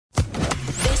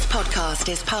podcast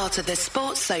is part of the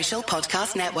Sports Social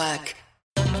Podcast Network.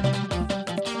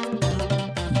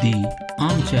 The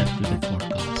Armchair Cricket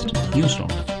Podcast News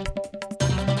Roundup.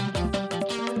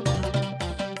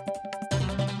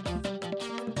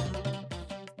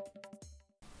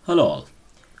 Hello all.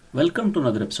 Welcome to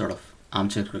another episode of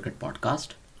Armchair Cricket Podcast,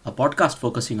 a podcast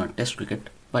focusing on Test cricket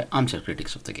by armchair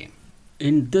critics of the game.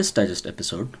 In this digest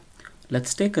episode,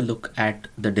 let's take a look at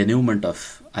the denouement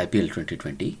of IPL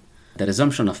 2020, the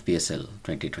resumption of PSL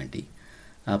 2020,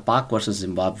 Pak versus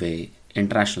Zimbabwe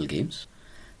international games,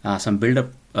 some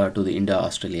build-up to the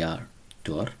India-Australia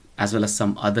tour, as well as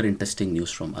some other interesting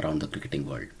news from around the cricketing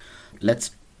world.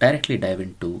 Let's directly dive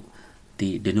into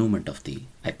the denouement of the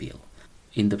IPL.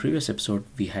 In the previous episode,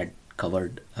 we had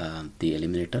covered the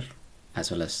eliminator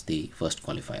as well as the first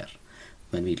qualifier.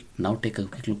 When we now take a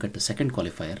quick look at the second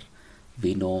qualifier,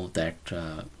 we know that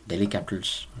Delhi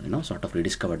Capitals, sort of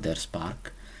rediscovered their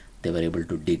spark. They were able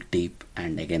to dig deep,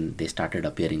 and again they started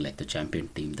appearing like the champion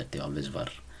team that they always were,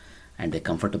 and they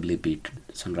comfortably beat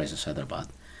Sunrisers Hyderabad.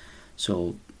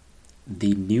 So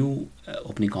the new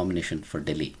opening combination for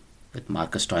Delhi, with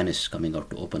Marcus Stoinis coming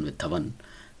out to open with Dhawan,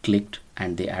 clicked,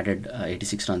 and they added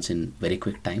 86 runs in very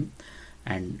quick time.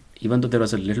 And even though there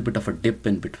was a little bit of a dip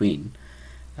in between,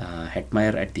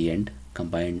 Hetmeyer at the end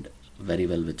combined very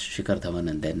well with Shikhar Dhawan,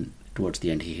 and then towards the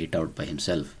end he hit out by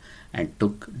himself and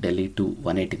took Delhi to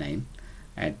 189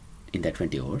 in that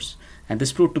 20 overs. And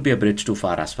this proved to be a bridge too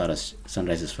far as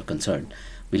Sunrisers were concerned.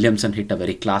 Williamson hit a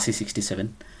very classy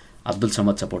 67. Abdul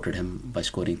Samad supported him by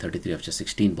scoring 33 of just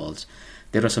 16 balls.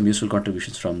 There were some useful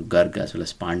contributions from Garg as well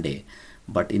as Pandey,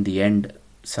 but in the end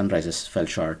Sunrisers fell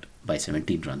short by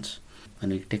 17 runs.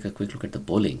 When we take a quick look at the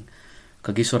bowling,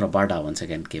 Kagiso Rabada once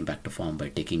again came back to form by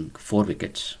taking 4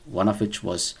 wickets, one of which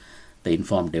was the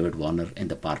informed David Warner in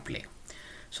the power play.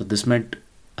 So this meant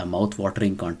a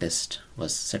mouth-watering contest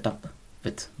was set up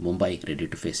with Mumbai ready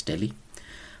to face Delhi.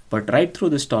 But right through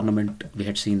this tournament, we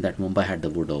had seen that Mumbai had the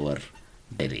wood over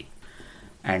Delhi.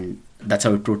 And that's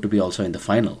how it proved to be also in the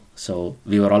final. So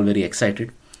we were all very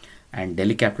excited. And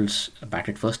Delhi Capitals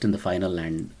batted first in the final,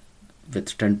 and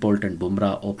with Trent Bolt and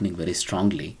Bumrah opening very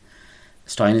strongly,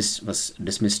 Stoinis was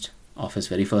dismissed off his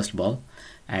very first ball.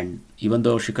 And even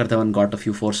though Shikhar Dhawan got a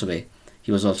few fours away,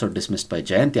 he was also dismissed by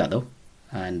Jayant Yadav.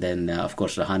 And then, of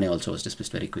course, Rahane also was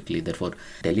dismissed very quickly. Therefore,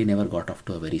 Delhi never got off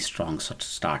to a very strong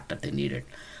start that they needed.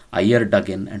 Iyer dug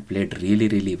in and played really,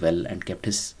 really well and kept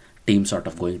his team sort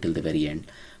of going till the very end.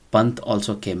 Pant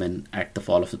also came in at the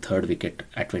fall of the third wicket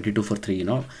at 22 for 3.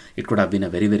 It could have been a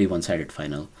very, very one-sided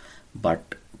final.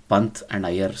 But Pant and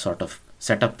Iyer sort of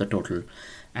set up the total.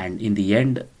 And in the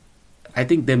end, I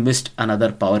think they missed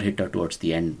another power hitter towards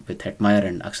the end, with Hetmeyer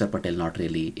and Akshar Patel not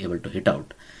really able to hit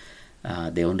out.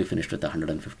 They only finished with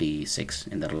 156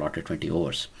 in their allotted 20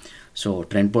 overs. So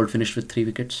Trent Bolt finished with 3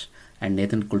 wickets and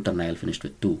Nathan Coulter-Nile finished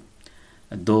with 2.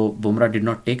 Though Bumrah did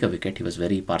not take a wicket, he was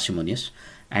very parsimonious.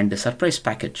 And the surprise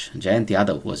package, Jayant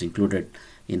Yadav, was included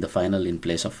in the final in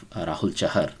place of Rahul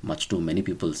Chahar, much to many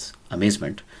people's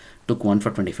amazement, took 1 for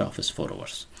 25 off his 4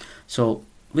 overs. So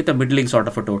with a middling sort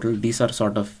of a total, these are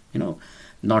sort of,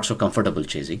 not so comfortable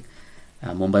chasing.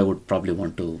 Mumbai would probably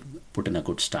want to put in a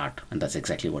good start, and that's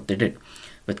exactly what they did.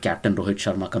 With captain Rohit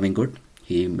Sharma coming good,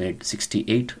 he made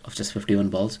 68 of just 51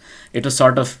 balls. It was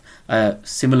sort of a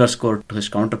similar score to his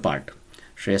counterpart,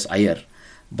 Shreyas Iyer,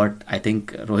 but I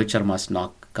think Rohit Sharma's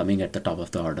knock coming at the top of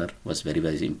the order was very,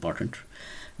 very important.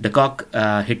 De Kock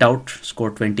hit out,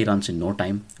 scored 20 runs in no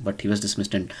time, but he was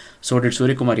dismissed, and so did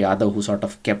Suryakumar Yadav, who sort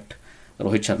of kept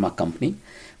Rohit Sharma company.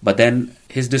 But then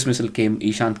his dismissal came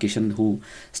Ishant Kishan, who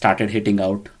started hitting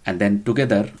out, and then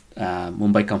together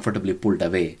Mumbai comfortably pulled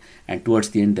away, and towards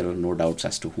the end there were no doubts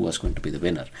as to who was going to be the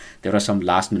winner. There were some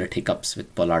last minute hiccups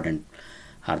with Pollard and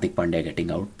Hardik Pandya getting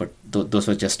out, but those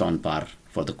were just on par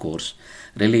for the course.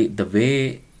 Really, the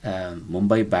way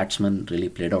Mumbai batsmen really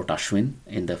played out Ashwin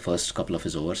in the first couple of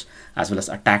his overs, as well as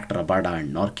attacked Rabada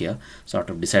and Nortje,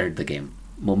 sort of decided the game.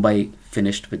 Mumbai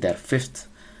finished with their 5th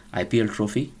IPL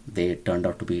trophy. They turned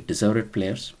out to be deserved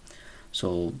players.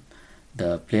 So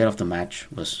the player of the match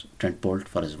was Trent Bolt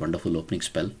for his wonderful opening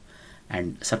spell.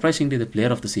 And surprisingly, the player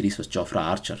of the series was Jofra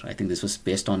Archer. I think this was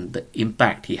based on the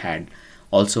impact he had,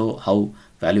 also how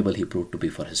valuable he proved to be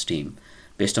for his team.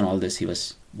 Based on all this, he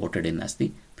was voted in as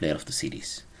the player of the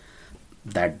series.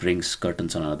 That brings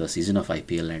curtains on another season of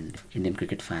IPL, and Indian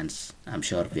cricket fans, I'm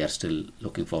sure we are still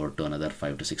looking forward to another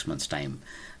 5 to 6 months' time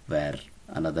where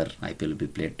another IPL will be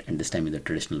played, and this time in the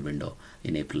traditional window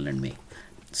in April and May.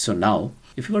 So now,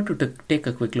 if you were to take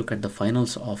a quick look at the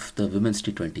finals of the Women's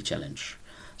T20 Challenge.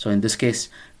 So in this case,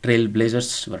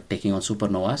 Trailblazers were taking on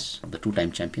Supernovas, the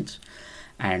 2-time champions.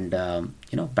 And,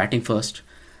 batting first,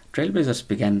 Trailblazers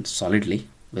began solidly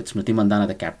with Smriti Mandhana,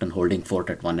 the captain, holding fort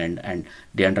at one end, and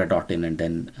Deandra Doughton and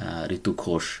then Ritu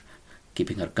Ghosh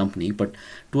keeping her company. But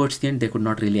towards the end, they could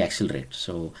not really accelerate.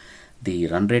 So the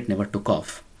run rate never took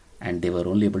off, and they were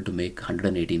only able to make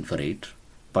 118 for 8.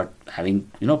 But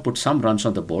having put some runs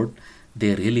on the board,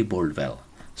 they really bowled well.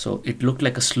 So it looked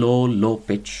like a slow, low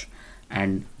pitch,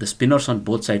 and the spinners on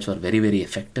both sides were very, very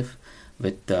effective,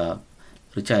 with Richa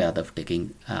Yadav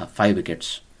taking 5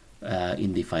 wickets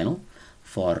in the final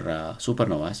for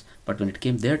Supernovas. But when it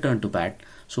came their turn to bat,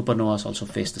 Supernovas also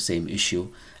faced the same issue,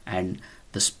 and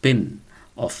the spin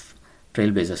of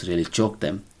Trailblazers really choked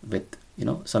them, with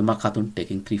Salma Khatun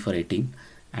taking 3 for 18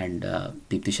 and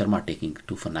Deepti Sharma taking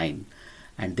 2 for 9.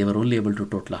 And they were only able to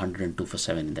total 102 for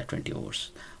 7 in that 20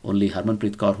 overs. Only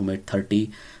Harmanpreet Kaur, who made 30,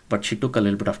 but she took a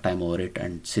little bit of time over it,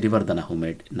 and Sirivardhana, who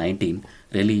made 19,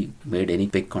 really made any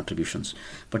big contributions.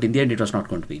 But in the end, it was not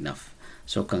going to be enough.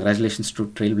 So congratulations to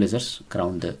Trailblazers,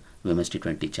 crowned the Women's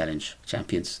T20 Challenge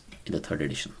champions in the 3rd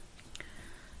edition.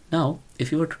 Now,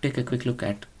 if you were to take a quick look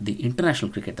at the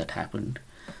international cricket that happened,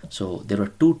 so there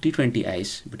were 2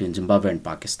 T20Is between Zimbabwe and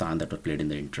Pakistan that were played in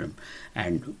the interim,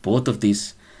 and both of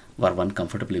these were won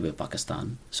comfortably by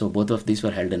Pakistan. So both of these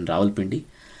were held in Rawalpindi,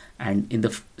 and in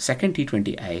the second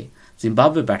T20I,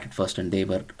 Zimbabwe batted first, and they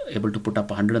were able to put up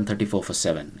 134 for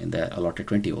 7 in the allotted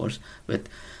 20 overs, with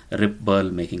Rip Burl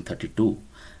making 32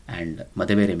 and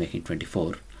Madhevere making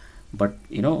 24. But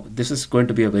this is going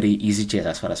to be a very easy chase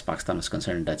as far as Pakistan is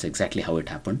concerned. That's exactly how it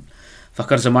happened.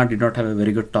 Fakhar Zaman did not have a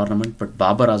very good tournament, but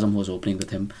Babar Azam, who was opening with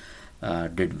him,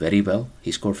 did very well.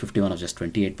 He scored 51 of just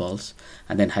 28 balls.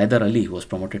 And then Haider Ali, who was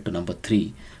promoted to number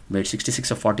 3, made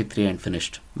 66 of 43 and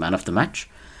finished man of the match.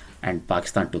 And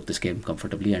Pakistan took this game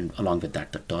comfortably, and along with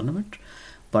that, the tournament.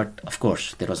 But of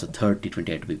course, there was a third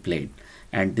T20I to be played.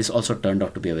 And this also turned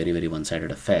out to be a very, very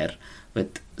one-sided affair,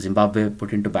 with Zimbabwe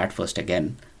put into bat first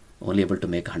again, only able to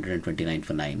make 129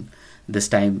 for 9. This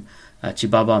time,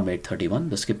 Chibaba made 31,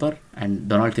 the skipper, and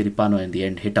Donald Tiripano in the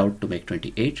end hit out to make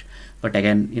 28. But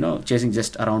again, chasing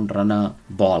just around runner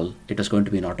ball, it was going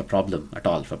to be not a problem at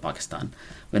all for Pakistan.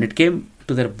 When it came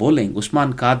to their bowling,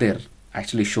 Usman Kadir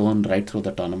actually shone right through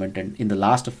the tournament, and in the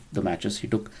last of the matches, he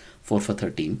took 4 for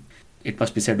 13. It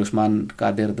must be said, Usman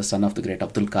Kadir, the son of the great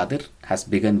Abdul Qadir, has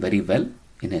begun very well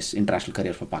in his international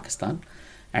career for Pakistan,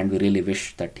 and we really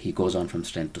wish that he goes on from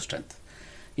strength to strength.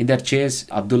 In their chase,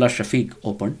 Abdullah Shafiq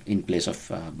opened in place of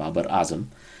Babar Azam,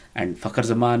 and Fakhar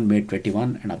Zaman made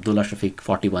 21 and Abdullah Shafiq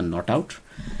 41 not out.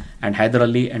 And Haider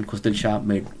Ali and Khusdil Shah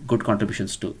made good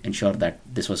contributions to ensure that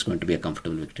this was going to be a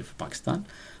comfortable victory for Pakistan.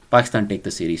 Pakistan take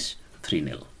the series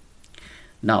 3-0.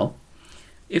 Now,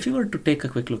 if you were to take a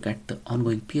quick look at the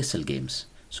ongoing PSL games,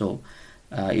 so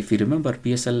if you remember,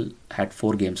 PSL had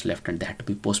 4 games left and they had to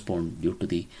be postponed due to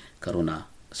the corona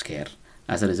scare.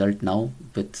 As a result, now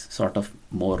with sort of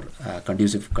more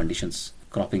conducive conditions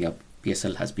cropping up,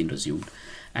 PSL has been resumed.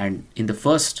 And in the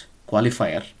first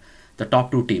qualifier, the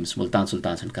top 2 teams, Multan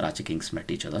Sultans and Karachi Kings,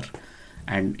 met each other.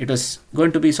 And it was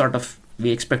going to be sort of,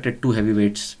 we expected 2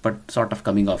 heavyweights, but sort of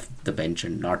coming off the bench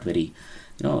and not very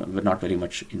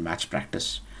much in match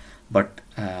practice. But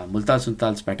Multan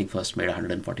Sultans batting first made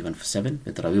 141 for 7,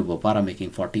 with Ravi Bopara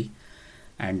making 40,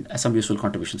 and some useful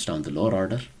contributions down the lower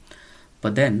order.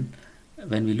 But then,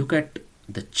 when we look at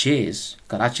the chase,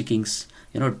 Karachi Kings,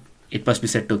 it must be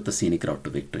said, took the scenic route to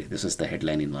victory. This is the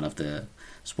headline in one of the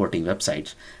sporting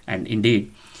websites. And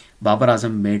indeed, Babar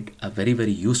Azam made a very,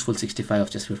 very useful 65 of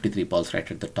just 53 balls right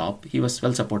at the top. He was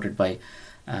well supported by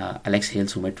Alex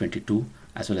Hales, who made 22,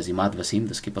 as well as Imad Wasim,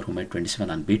 the skipper, who made 27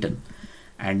 unbeaten.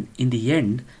 And in the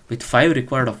end, with 5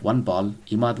 required of 1 ball,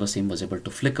 Imad Wasim was able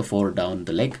to flick a 4 down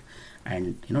the leg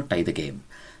and tie the game.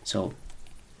 So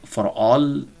for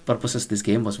all purposes, this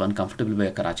game was won comfortably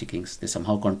by Karachi Kings. They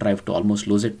somehow contrived to almost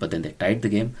lose it, but then they tied the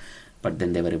game. But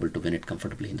then they were able to win it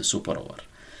comfortably in the super over.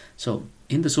 So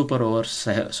in the super over,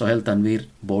 Sohail Tanveer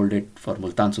bowled it for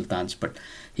Multan Sultans, but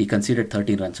he conceded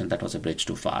 13 runs, and that was a bridge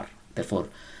too far. Therefore,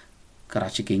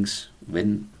 Karachi Kings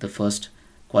win the first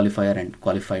qualifier and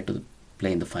qualify to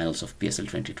play in the finals of PSL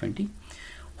 2020.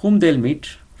 Whom they'll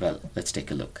meet? Well, let's take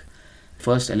a look.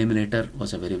 First eliminator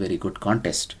was a very, very good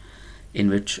contest in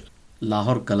which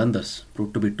Lahore Qalandars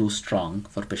proved to be too strong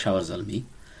for Peshawar Zalmi.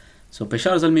 So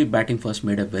Peshawar Zalmi batting first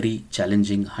made a very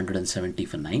challenging 170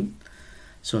 for 9.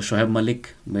 So Shoaib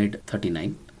Malik made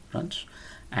 39 runs,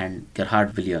 and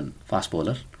Gerhard Villian, fast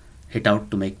bowler, hit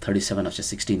out to make 37 of just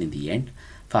 16 in the end.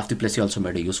 Faf du Plessis also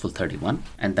made a useful 31,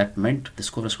 and that meant the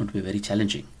score was going to be very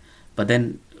challenging. But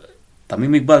then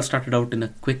Tamim Iqbal started out in a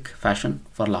quick fashion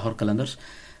for Lahore Qalandars,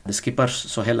 The skipper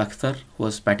Sohail Akhtar, who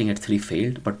was batting at 3,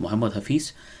 failed, but Mohammad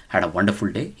Hafiz had a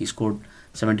wonderful day. He scored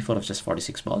 74 of just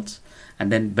 46 balls.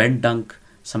 And then Ben Dunk,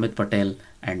 Samit Patel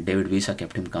and David Visa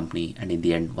kept him company, and in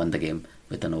the end won the game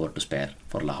with an over to spare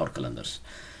for Lahore Qalandars.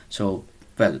 So,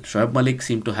 well, Shoaib Malik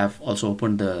seemed to have also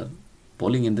opened the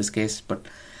bowling in this case, but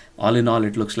all in all,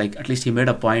 it looks like at least he made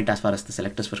a point as far as the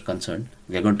selectors were concerned.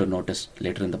 We are going to notice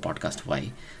later in the podcast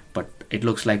why, but it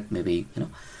looks like maybe,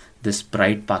 this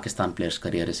bright Pakistan player's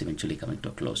career is eventually coming to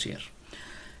a close here.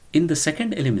 In the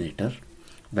second eliminator,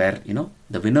 where,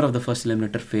 the winner of the first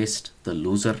eliminator faced the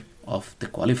loser of the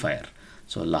qualifier.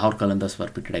 So Lahore Qalandars were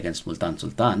pitted against Multan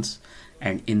Sultans,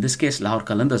 and in this case Lahore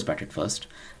Qalandars batted first,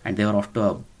 and they were off to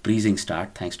a breezing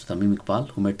start thanks to Tamim Iqbal,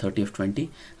 who made 30 of 20,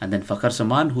 and then Fakhar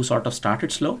Zaman, who sort of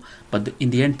started slow but in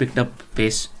the end picked up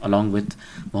pace along with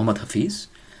Mohammad Hafiz.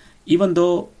 Even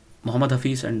though Mohammad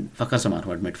Hafiz and Fakhar Zaman,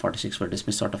 who had made 46, were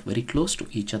dismissed sort of very close to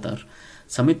each other,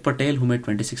 Samit Patel, who made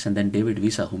 26, and then David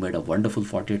Visa, who made a wonderful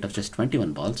 48 of just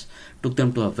 21 balls, took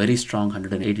them to a very strong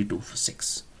 182 for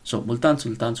 6. So Multan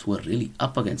Sultans, who were really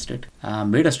up against it,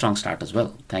 made a strong start as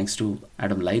well, thanks to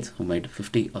Adam Lyth, who made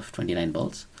 50 of 29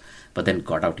 balls, but then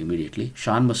got out immediately.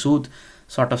 Shan Masood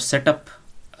sort of set up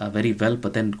very well,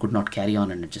 but then could not carry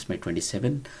on and just made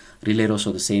 27. Relay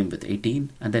Rosso the same with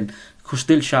 18. And then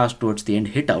Khushdil Shah towards the end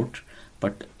hit out,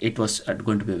 but it was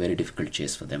going to be a very difficult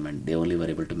chase for them, and they only were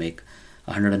able to make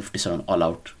 157 all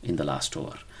out in the last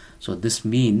over. So this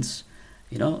means,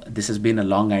 this has been a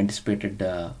long anticipated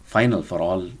final for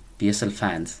all PSL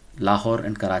fans. Lahore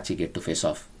and Karachi get to face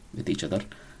off with each other.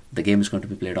 The game is going to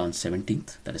be played on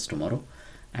 17th, that is tomorrow,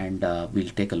 and we'll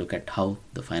take a look at how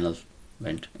the final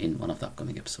went in one of the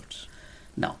upcoming episodes.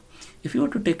 Now, if you were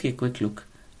to take a quick look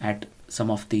at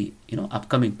some of the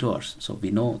upcoming tours, so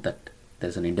we know that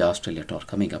there's an India-Australia tour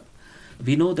coming up.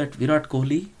 We know that Virat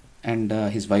Kohli and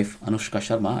his wife Anushka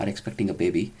Sharma are expecting a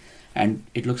baby, and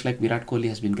it looks like Virat Kohli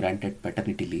has been granted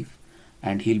paternity leave,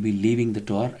 and he'll be leaving the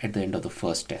tour at the end of the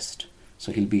first test.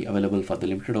 So he'll be available for the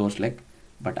limited overs leg,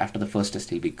 but after the first test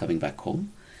he'll be coming back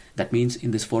home. That means in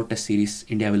this 4-test series,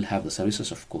 India will have the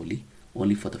services of Kohli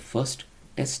only for the first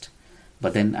test,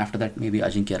 but then after that maybe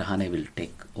Ajinkya Rahane will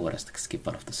take over as the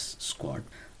skipper of this squad.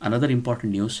 Another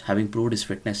important news, having proved his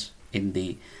fitness in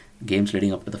the games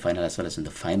leading up to the final as well as in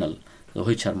the final,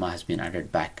 Rohit Sharma has been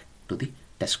added back to the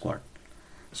test squad.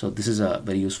 So this is a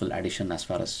very useful addition as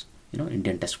far as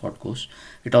Indian test squad goes.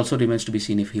 It also remains to be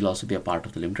seen if he'll also be a part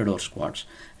of the limited over squads,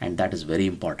 and that is very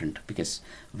important because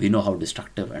we know how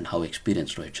destructive and how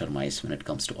experienced Rohit Sharma is when it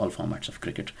comes to all formats of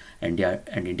cricket.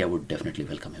 India would definitely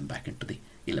welcome him back into the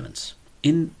 11s.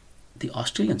 In the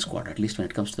Australian squad, at least when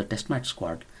it comes to the test match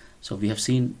squad, so we have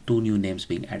seen 2 new names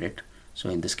being added. So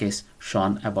in this case,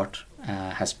 Sean Abbott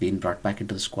has been brought back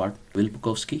into the squad. Will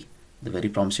Bukowski, the very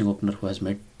promising opener who has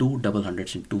made 2 double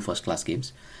hundreds in 2 first-class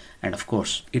games. And of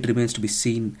course, it remains to be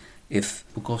seen if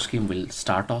Bukowski will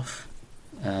start off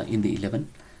in the 11.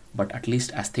 But at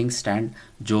least as things stand,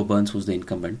 Joe Burns, who's the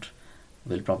incumbent,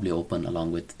 will probably open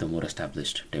along with the more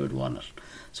established David Warner.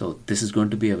 So this is going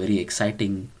to be a very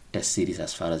exciting test series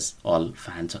as far as all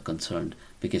fans are concerned,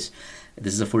 because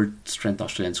this is a full strength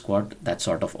Australian squad that's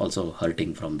sort of also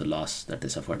hurting from the loss that they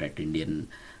suffered at Indian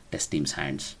test team's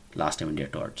hands last time India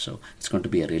toured. So it's going to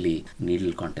be a really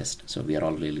needle contest. So we are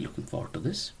all really looking forward to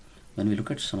this. When we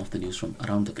look at some of the news from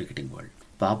around the cricketing world,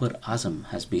 Babar Azam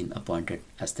has been appointed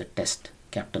as the test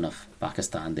captain of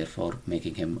Pakistan, therefore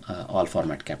making him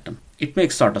all-format captain. It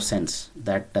makes sort of sense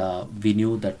that we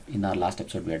knew that in our last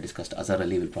episode we had discussed Azhar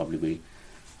Ali will probably be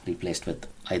replaced with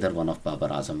either one of Babar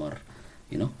Azam or,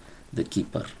 the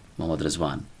keeper, Mohammad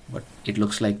Rizwan. But it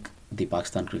looks like the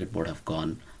Pakistan Cricket Board have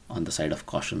gone on the side of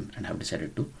caution and have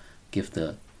decided to give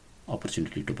the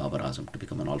opportunity to Babar Azam to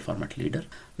become an all-format leader.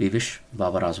 We wish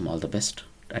Babar Azam all the best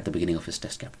at the beginning of his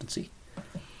test captaincy.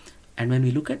 And when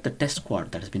we look at the test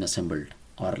squad that has been assembled,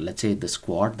 or let's say the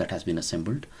squad that has been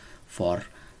assembled for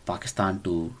Pakistan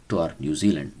to tour New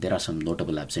Zealand, there are some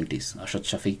notable absentees. Arshad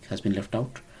Shafiq has been left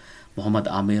out. Mohammad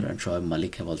Amir and Shoaib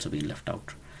Malik have also been left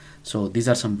out. So these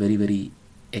are some very, very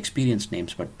experienced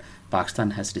names, but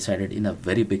Pakistan has decided in a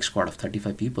very big squad of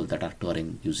 35 people that are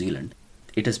touring New Zealand,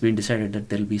 it has been decided that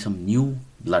there will be some new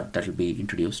blood that will be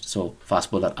introduced. So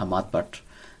fast bowler Ahmad Butt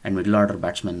and middle order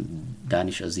batsman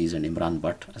Danish Aziz and Imran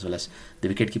Butt, as well as the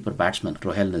wicketkeeper batsman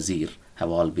Rohel Nazir, have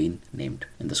all been named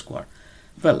in the squad.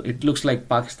 Well, it looks like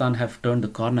Pakistan have turned the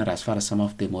corner as far as some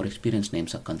of the more experienced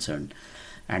names are concerned.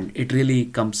 And it really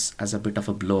comes as a bit of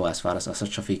a blow as far as Asad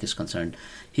Shafiq is concerned.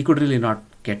 He could really not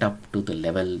get up to the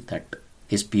level that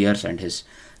his peers and his,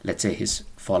 let's say, his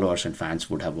followers and fans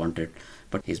would have wanted,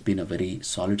 but he's been a very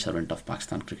solid servant of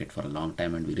Pakistan cricket for a long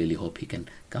time, and we really hope he can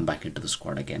come back into the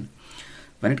squad again.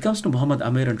 When it comes to Mohammad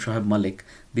Amir and Shoaib Malik,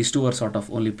 these two are sort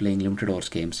of only playing limited overs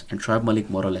games, and Shoaib Malik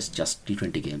more or less just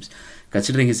T20 games.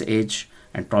 Considering his age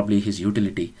and probably his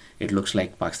utility, it looks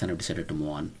like Pakistan have decided to move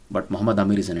on. But Mohammad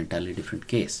Amir is an entirely different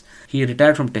case. He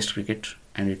retired from Test cricket,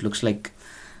 and it looks like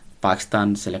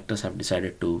Pakistan selectors have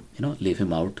decided to, leave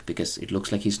him out, because it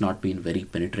looks like he's not been very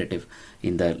penetrative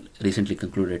in the recently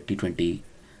concluded T20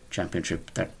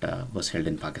 championship that was held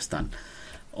in Pakistan.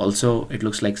 Also, it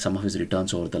looks like some of his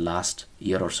returns over the last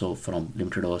year or so from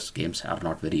limited overs games are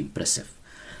not very impressive.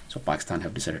 So Pakistan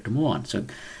have decided to move on. So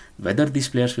whether these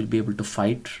players will be able to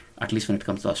fight, at least when it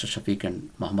comes to Ashraf Shafiq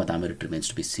and Mohammad Amir, it remains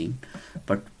to be seen.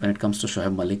 But when it comes to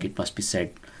Shoaib Malik, it must be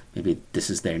said, maybe this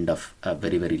is the end of a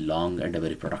very, very long and a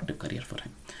very productive career for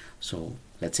him. So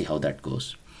let's see how that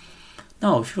goes.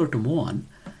 Now, if you were to move on,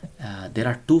 there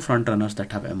are two front runners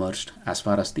that have emerged as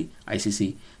far as the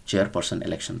ICC chairperson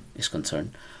election is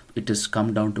concerned. It has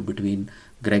come down to between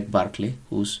Greg Barclay,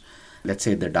 who's, let's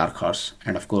say, the dark horse,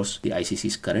 and of course the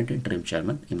ICC's current interim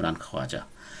chairman, Imran Khawaja.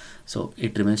 So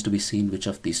it remains to be seen which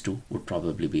of these two would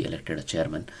probably be elected a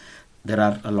chairman. There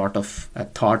are a lot of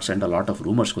thoughts and a lot of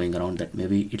rumors going around that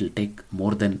maybe it'll take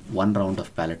more than one round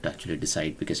of ballot to actually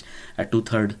decide, because a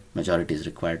 2/3 majority is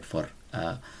required for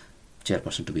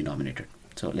chairperson to be nominated.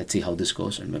 So let's see how this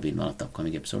goes, and maybe in one of the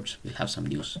upcoming episodes we'll have some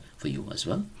news for you as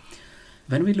well.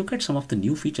 When we look at some of the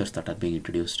new features that are being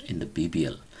introduced in the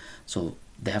BBL, so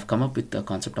they have come up with the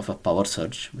concept of a power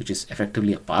surge, which is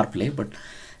effectively a power play, but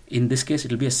in this case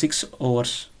it will be a 6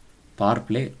 overs power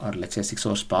play, or let's say 6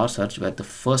 overs power surge, where the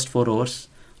first 4 overs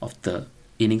of the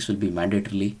innings will be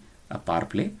mandatorily a power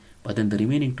play, but then the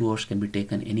remaining 2 overs can be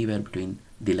taken anywhere between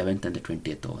the 11th and the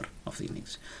 20th over of the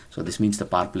innings. So this means the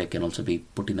power play can also be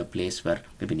put in a place where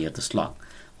maybe near the slog,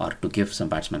 or to give some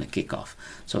batsmen a kick-off.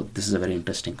 So this is a very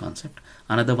interesting concept.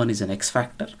 Another one is an X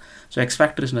Factor. So X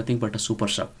Factor is nothing but a super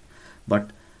sub,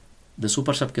 but the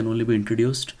super sub can only be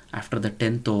introduced after the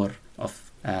 10th over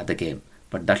of the game.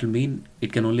 But that will mean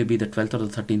it can only be the 12th or the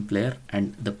 13th player,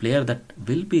 and the player that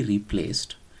will be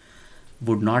replaced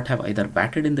would not have either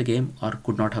batted in the game or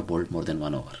could not have bowled more than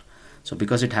 1 over. So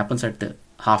because it happens at the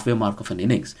halfway mark of an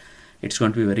innings, it's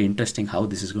going to be very interesting how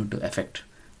this is going to affect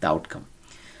the outcome.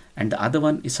 And the other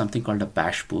one is something called a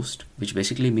bash boost, which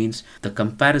basically means the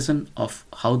comparison of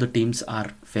how the teams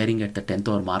are faring at the 10th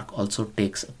over mark also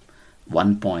takes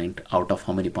 1 point out of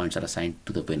how many points are assigned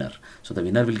to the winner. So the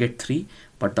winner will get 3,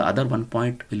 but the other 1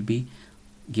 point will be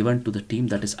given to the team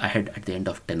that is ahead at the end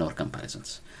of 10 over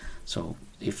comparisons. So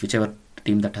if whichever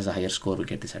team that has a higher score will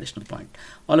get this additional point.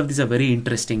 All of these are very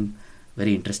interesting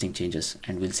changes,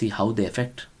 and we'll see how they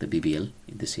affect the BBL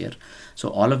this year. So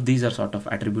all of these are sort of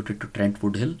attributed to Trent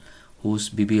Woodhill,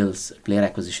 who's BBL's player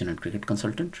acquisition and cricket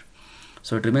consultant.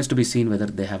 So it remains to be seen whether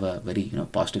they have a very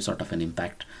positive sort of an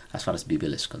impact as far as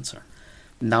BBL is concerned.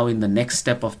 Now, in the next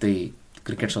step of the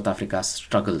Cricket South Africa's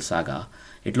struggle saga,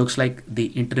 it looks like the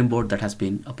interim board that has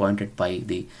been appointed by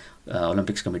the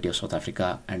Olympics Committee of South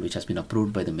Africa, and which has been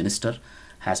approved by the minister,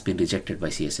 has been rejected by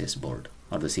CSA's board,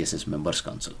 or the CSA's members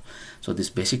council. So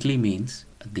this basically means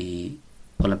the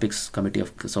Olympics Committee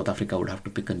of South Africa would have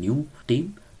to pick a new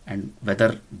team, and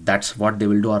whether that's what they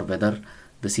will do or whether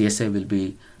the CSA will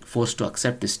be forced to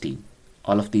accept this team,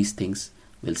 all of these things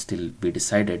will still be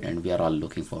decided, and we are all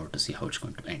looking forward to see how it's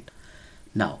going to end.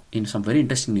 Now, in some very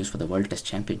interesting news for the World Test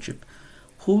Championship,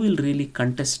 who will really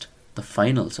contest the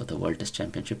finals of the World Test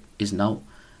Championship is now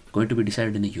going to be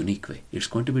decided in a unique way. It's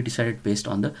going to be decided based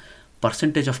on the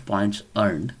percentage of points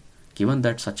earned. Given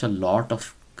that such a lot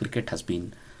of cricket has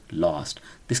been lost,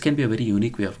 this can be a very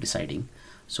unique way of deciding.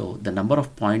 So the number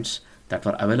of points that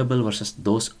were available versus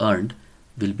those earned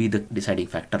will be the deciding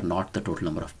factor, not the total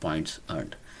number of points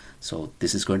earned. So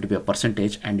this is going to be a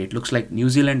percentage, and it looks like New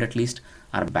Zealand at least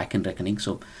are back in reckoning.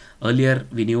 So earlier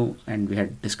we knew and we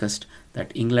had discussed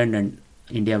that England and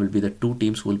India will be the two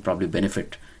teams who will probably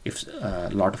benefit if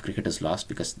a lot of cricket is lost,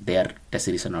 because their test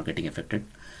series are not getting affected.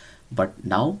 But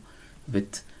now,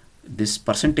 with this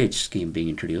percentage scheme being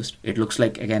introduced, it looks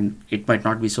like, again, it might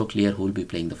not be so clear who will be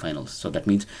playing the finals. So that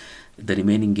means the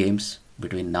remaining games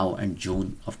between now and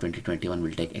June of 2021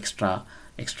 will take extra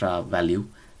value,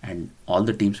 and all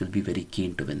the teams will be very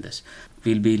keen to win this.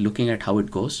 We'll be looking at how it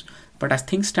goes. But as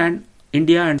things stand,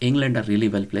 India and England are really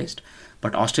well placed,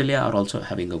 but Australia are also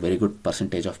having a very good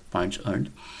percentage of points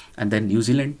earned. And then New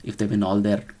Zealand, if they win all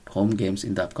their home games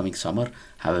in the upcoming summer,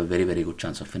 have a very, very good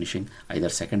chance of finishing either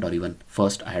second or even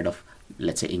first ahead of,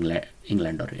 let's say,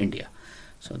 England or India.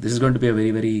 So this is going to be a very,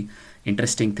 very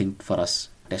interesting thing for us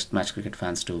Test match cricket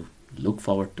fans to look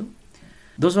forward to.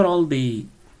 Those were all the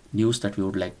news that we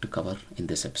would like to cover in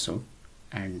this episode.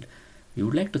 And we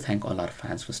would like to thank all our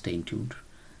fans for staying tuned.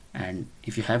 And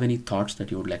if you have any thoughts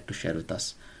that you would like to share with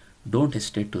us, don't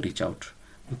hesitate to reach out.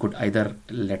 You could either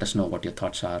let us know what your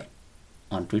thoughts are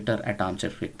on Twitter at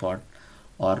Armchair Cricket Pod,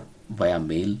 or via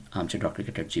mail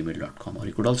armchair.cricket@gmail.com, or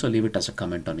you could also leave it as a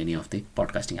comment on any of the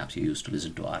podcasting apps you use to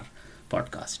listen to our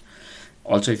podcast.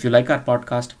 Also, if you like our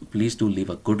podcast, please do leave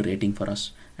a good rating for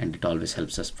us, and it always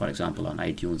helps us, for example, on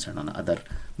iTunes and on other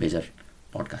major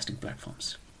podcasting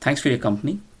platforms. Thanks for your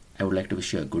company. I would like to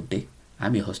wish you a good day.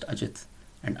 I'm your host Ajit,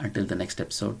 and until the next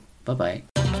episode, bye-bye.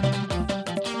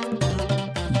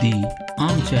 The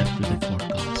Armchair Cricket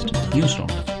Podcast News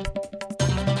Roundup.